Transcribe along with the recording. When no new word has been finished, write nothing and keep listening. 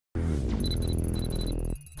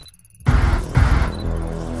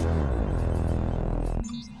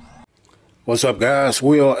What's up, guys?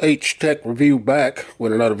 Will H Tech Review back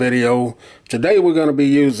with another video. Today we're going to be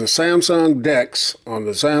using Samsung Dex on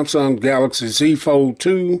the Samsung Galaxy Z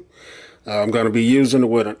Fold2. I'm going to be using it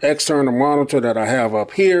with an external monitor that I have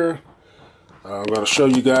up here. I'm going to show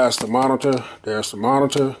you guys the monitor. There's the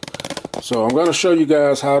monitor. So I'm going to show you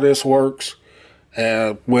guys how this works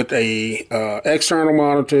with a external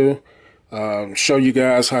monitor. Show you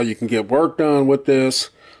guys how you can get work done with this.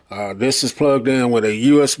 This is plugged in with a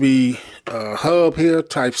USB hub here,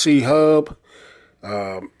 Type-C hub,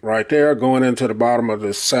 right there, going into the bottom of the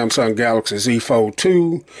Samsung Galaxy Z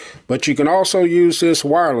Fold2. But you can also use this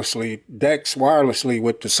wirelessly, Dex wirelessly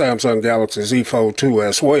with the Samsung Galaxy Z Fold2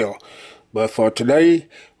 as well. But for today,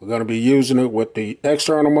 we're going to be using it with the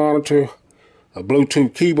external monitor, a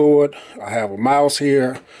Bluetooth keyboard. I have a mouse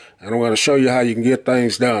here, and I'm going to show you how you can get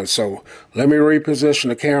things done. So let me reposition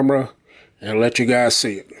the camera and let you guys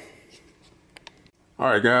see it.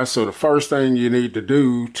 Alright guys, so the first thing you need to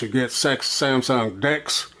do to get Samsung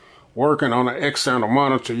Dex working on an external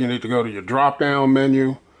monitor, you need to go to your drop down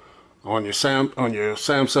menu on your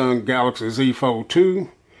Samsung Galaxy Z Fold2.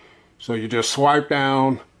 So you just swipe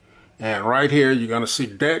down, and right here you're going to see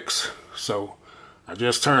Dex. So I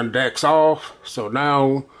just turned Dex off, so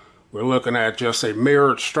now we're looking at just a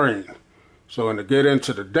mirrored screen. So to get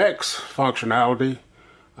into the Dex functionality,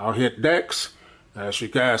 I'll hit Dex. As you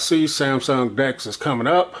guys see, Samsung Dex is coming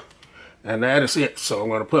up, and that is it. So I'm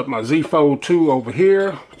going to put my Z Fold 2 over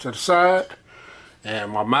here to the side,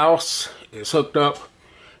 and my mouse is hooked up,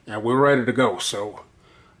 and we're ready to go. So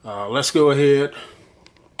let's go ahead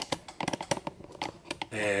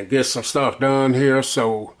and get some stuff done here.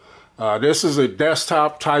 So this is a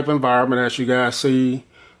desktop type environment, as you guys see.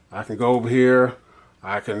 I can go over here.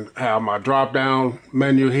 I can have my drop down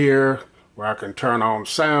menu here where I can turn on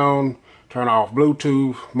sound, turn off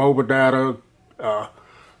Bluetooth, mobile data,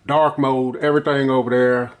 dark mode, everything over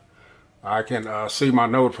there. I can see my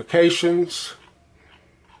notifications,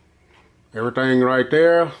 everything right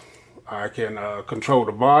there. I can control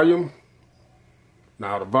the volume.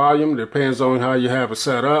 Now the volume depends on how you have it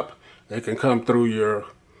set up. It can come through your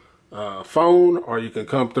phone, or you can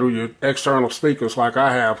come through your external speakers like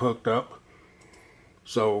I have hooked up.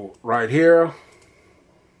 So right here,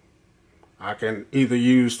 I can either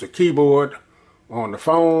use the keyboard on the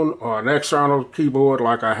phone or an external keyboard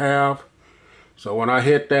like I have. So when I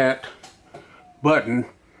hit that button,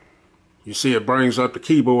 you see it brings up the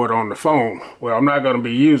keyboard on the phone. Well, I'm not going to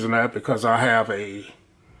be using that because I have a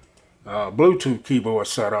Bluetooth keyboard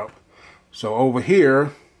set up. So over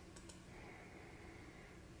here,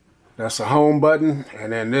 that's the home button,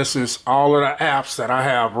 and then this is all of the apps that I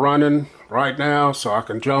have running right now. So I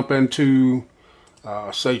can jump into,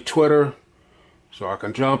 say, Twitter. So I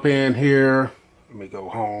can jump in here. Let me go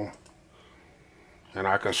home. And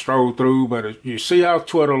I can stroll through, but you see how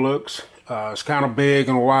Twitter looks. It's kind of big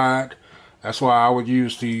and wide. That's why I would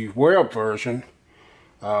use the web version.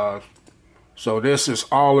 So this is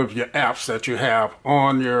all of your apps that you have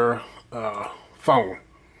on your phone.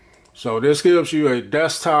 So this gives you a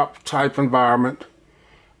desktop type environment,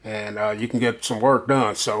 and you can get some work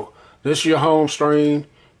done. So this is your home screen.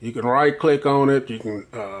 You can right click on it. You can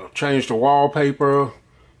change the wallpaper.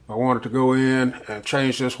 If I wanted to go in and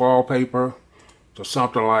change this wallpaper to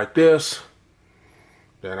something like this,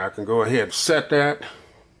 then I can go ahead and set that.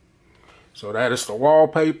 So that is the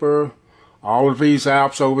wallpaper. All of these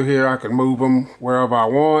apps over here, I can move them wherever I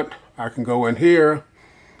want. I can go in here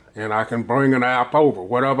and I can bring an app over.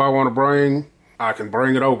 Whatever I want to bring, I can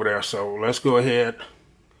bring it over there. So let's go ahead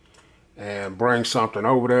and bring something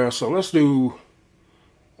over there. So let's do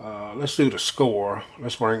the score.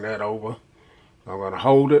 Let's bring that over. I'm going to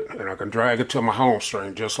hold it, and I can drag it to my home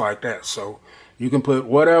screen just like that. So you can put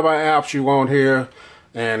whatever apps you want here,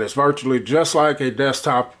 and it's virtually just like a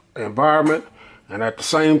desktop environment. And at the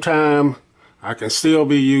same time, I can still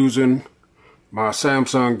be using my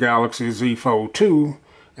Samsung Galaxy Z Fold 2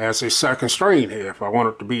 as a second screen here. If I want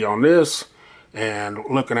it to be on this and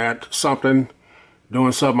looking at something,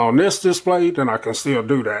 doing something on this display, then I can still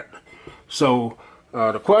do that. So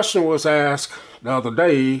the question was asked the other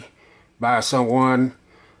day by someone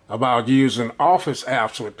about using Office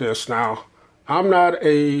apps with this. Now, I'm not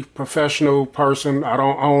a professional person. I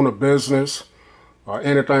don't own a business or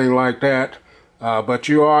anything like that. But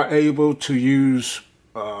you are able to use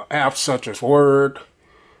apps such as Word.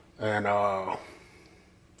 And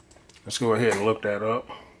let's go ahead and look that up.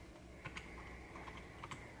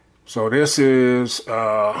 So this is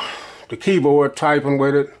the keyboard typing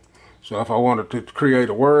with it. So if I wanted to create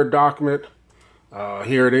a Word document,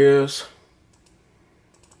 here it is.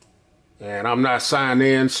 and I'm not signed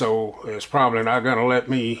in, so it's probably not going to let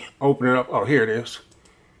me open it up. Oh, here it is.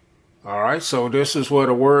 All right, so this is what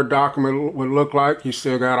a Word document would look like. You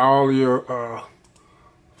still got all your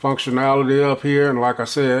functionality up here, and like I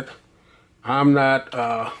said, I'm not,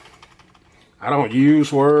 I don't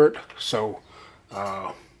use Word, so,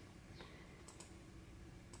 but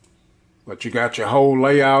you got your whole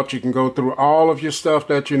layout. You can go through all of your stuff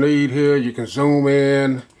that you need here. You can zoom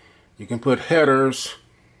in, you can put headers,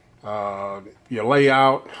 your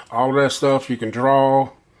layout, all of that stuff. You can draw,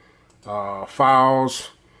 files,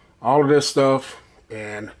 all of this stuff,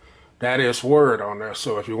 and that is Word on there.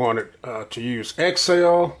 So if you wanted to use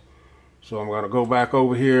Excel, so I'm going to go back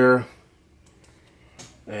over here,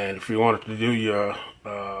 and if you wanted to do your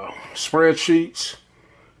spreadsheets,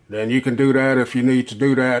 then you can do that if you need to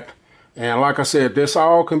do that. And like I said, this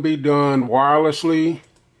all can be done wirelessly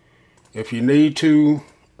if you need to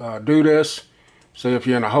do this. Say if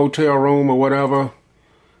you're in a hotel room or whatever,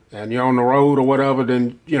 and you're on the road or whatever,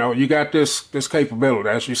 then you got this capability.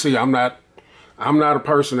 As you see, I'm not a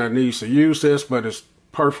person that needs to use this, but it's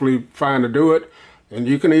perfectly fine to do it. And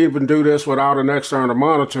you can even do this without an external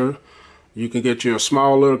monitor. You can get you a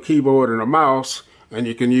small little keyboard and a mouse, and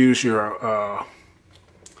you can use your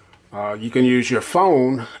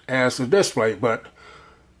phone as the display. But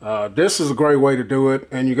this is a great way to do it,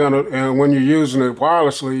 and when you're using it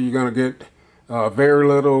wirelessly, you're gonna get very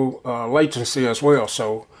little latency as well.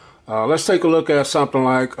 So let's take a look at something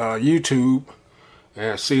like YouTube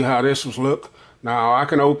and see how this would look. Now I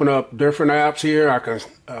can open up different apps here. I can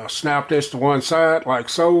snap this to one side like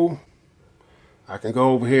so. I can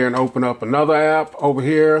go over here and open up another app over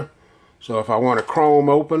here. So if I want Chrome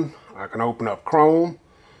open, I can open up Chrome.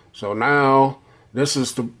 So now this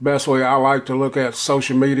is the best way I like to look at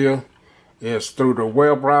social media, is through the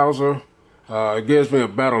web browser. It gives me a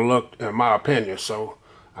better look in my opinion. So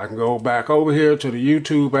I can go back over here to the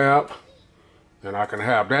YouTube app, and I can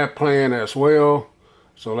have that playing as well.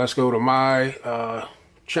 So let's go to my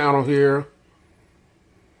channel here,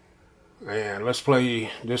 and let's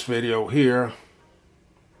play this video here.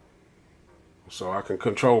 So I can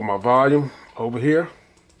control my volume over here.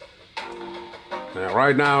 And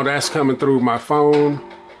right now that's coming through my phone.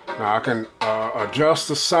 Now I can adjust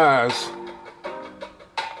the size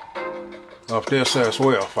of this as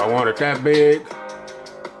well. If I want it that big,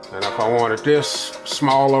 and if I wanted this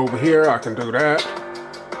small over here, I can do that.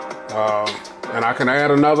 And I can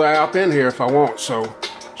add another app in here if I want. So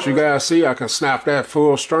as you guys see, I can snap that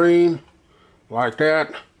full screen like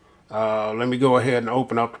that. Let me go ahead and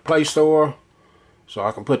open up the Play Store. So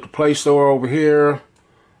I can put the Play Store over here.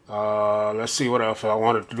 Let's see what else. If I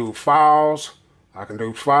wanted to do files, I can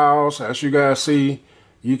do files. As you guys see,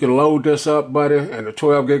 you can load this up, buddy, and the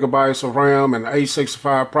 12 gigabytes of RAM and the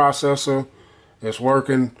 865 processor is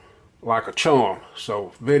working like a charm.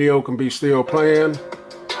 So video can be still playing.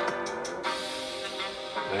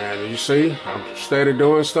 And you see, I'm steady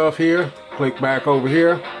doing stuff here. Click back over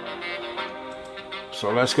here.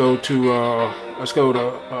 So let's go to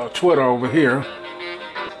Twitter over here.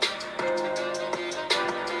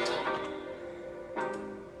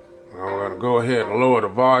 I'm going to go ahead and lower the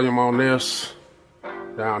volume on this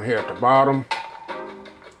down here at the bottom.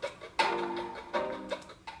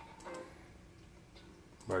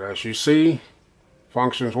 But as you see,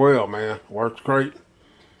 functions well, man. Works great.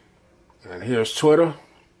 And here's Twitter.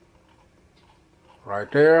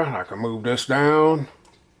 Right there. I can move this down,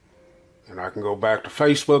 and I can go back to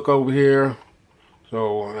Facebook over here.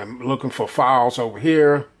 So I'm looking for files over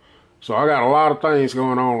here. So I got a lot of things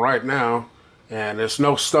going on right now, and there's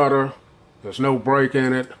no stutter, there's no break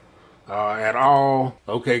in it at all.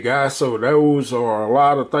 Okay guys, so those are a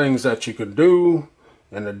lot of things that you can do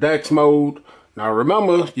in the Dex mode. Now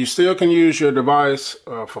remember, you still can use your device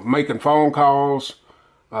for making phone calls,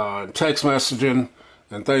 text messaging,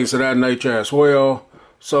 and things of that nature as well.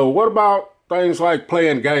 So what about things like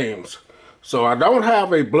playing games? So I don't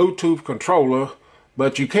have a Bluetooth controller,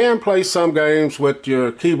 but you can play some games with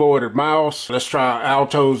your keyboard and mouse. Let's try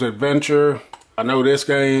Alto's Adventure. I know this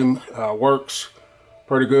game works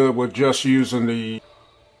pretty good with just using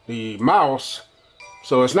the mouse.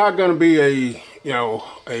 So it's not going to be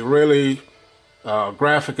a really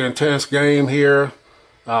graphic intense game here.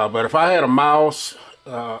 But if I had a mouse,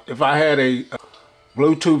 if I had a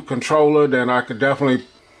Bluetooth controller, then I could definitely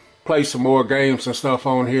play some more games and stuff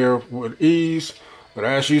on here with ease. But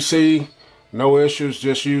as you see, no issues,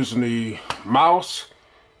 just using the mouse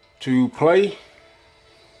to play.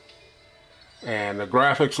 And the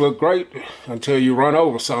graphics look great until you run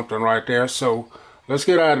over something right there. So let's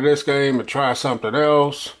get out of this game and try something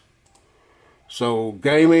else. So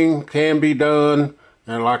gaming can be done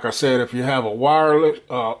And like I said, if you have a wireless,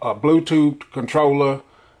 a Bluetooth controller,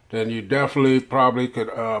 then you definitely probably could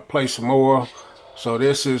play some more. So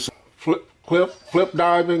this is flip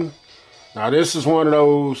diving. Now this is one of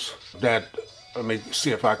those that, let me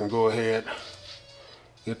see if I can go ahead,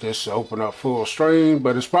 get this to open up full screen,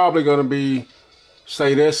 but it's probably going to be,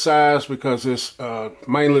 say, this size because it's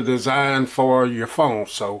mainly designed for your phone.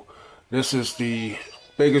 So this is the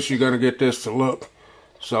biggest you're going to get this to look.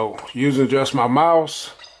 So using just my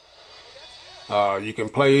mouse, you can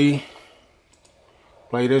play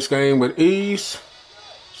this game with ease.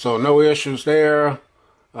 So no issues there.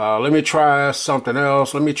 Let me try something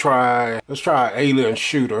else. Let's try Alien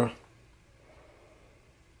Shooter.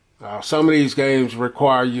 Some of these games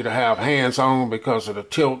require you to have hands on because of the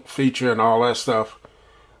tilt feature and all that stuff,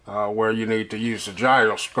 where you need to use the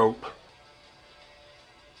gyroscope.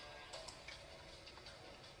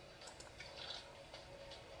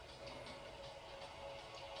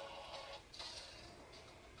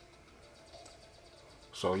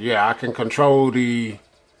 So yeah, I can control the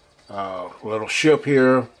little ship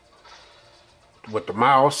here with the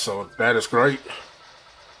mouse, so that is great.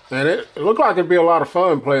 And it looked like it'd be a lot of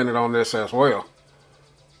fun playing it on this as well.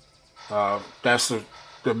 That's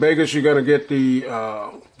the biggest you're gonna get the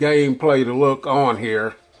gameplay to look on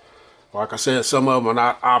here. Like I said, some of them are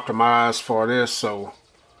not optimized for this, so.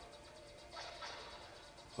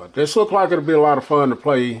 But this looked like it'd be a lot of fun to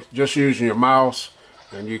play just using your mouse,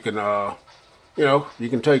 and you can, you know, you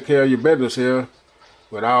can take care of your business here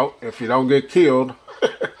without, if you don't get killed.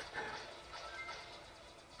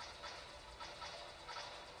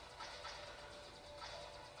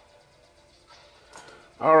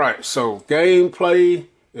 Alright, so gameplay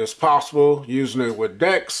is possible using it with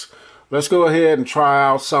Dex. Let's go ahead and try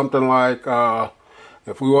out something like,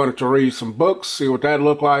 if we wanted to read some books, see what that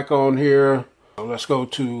looked like on here. Let's go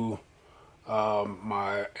to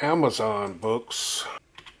my Amazon books.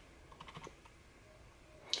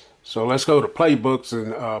 So let's go to Playbooks,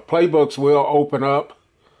 and Playbooks will open up.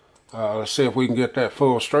 Let's see if we can get that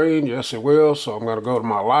full screen. Yes, it will. So I'm going to go to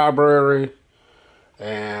my library,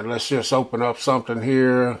 and let's just open up something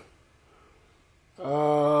here.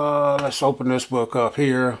 Let's open this book up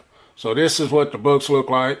here. So this is what the books look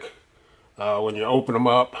like when you open them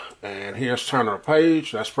up. And here's turning a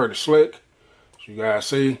page. That's pretty slick. So you guys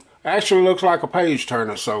see, actually looks like a page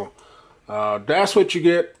turner. So that's what you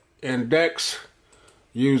get in Dex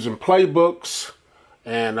using Playbooks.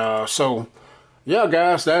 And so yeah,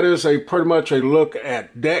 guys, that is pretty much a look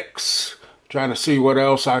at Dex. Trying to see what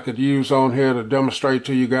else I could use on here to demonstrate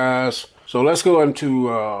to you guys. So let's go into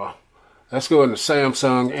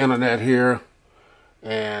Samsung Internet here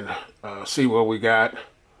and see what we got.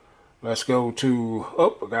 Let's go to,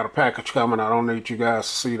 oh, I got a package coming. I don't need you guys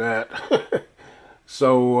to see that.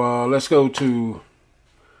 So let's go to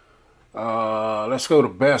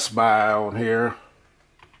Best Buy on here.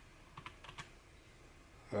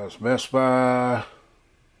 That's Best Buy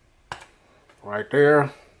right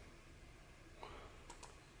there.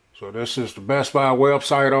 So this is the Best Buy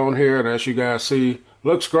website on here, and as you guys see,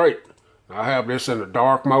 looks great. I have this in the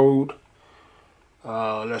dark mode.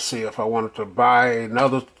 Let's see if I wanted to buy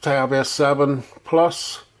another Tab S7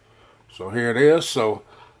 Plus. So here it is. So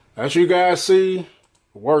as you guys see, it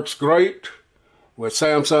works great with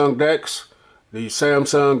Samsung Dex. The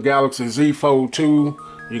Samsung Galaxy Z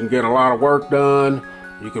Fold2. You can get a lot of work done.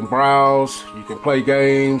 You can browse, you can play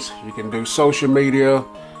games, you can do social media,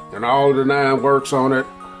 and all of the 9 works on it.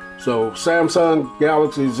 So Samsung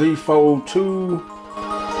Galaxy Z Fold2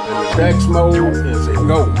 and the Dex Mode is a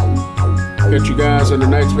go. Catch you guys in the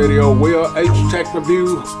next video. Will H Tech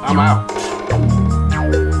Review. I'm out.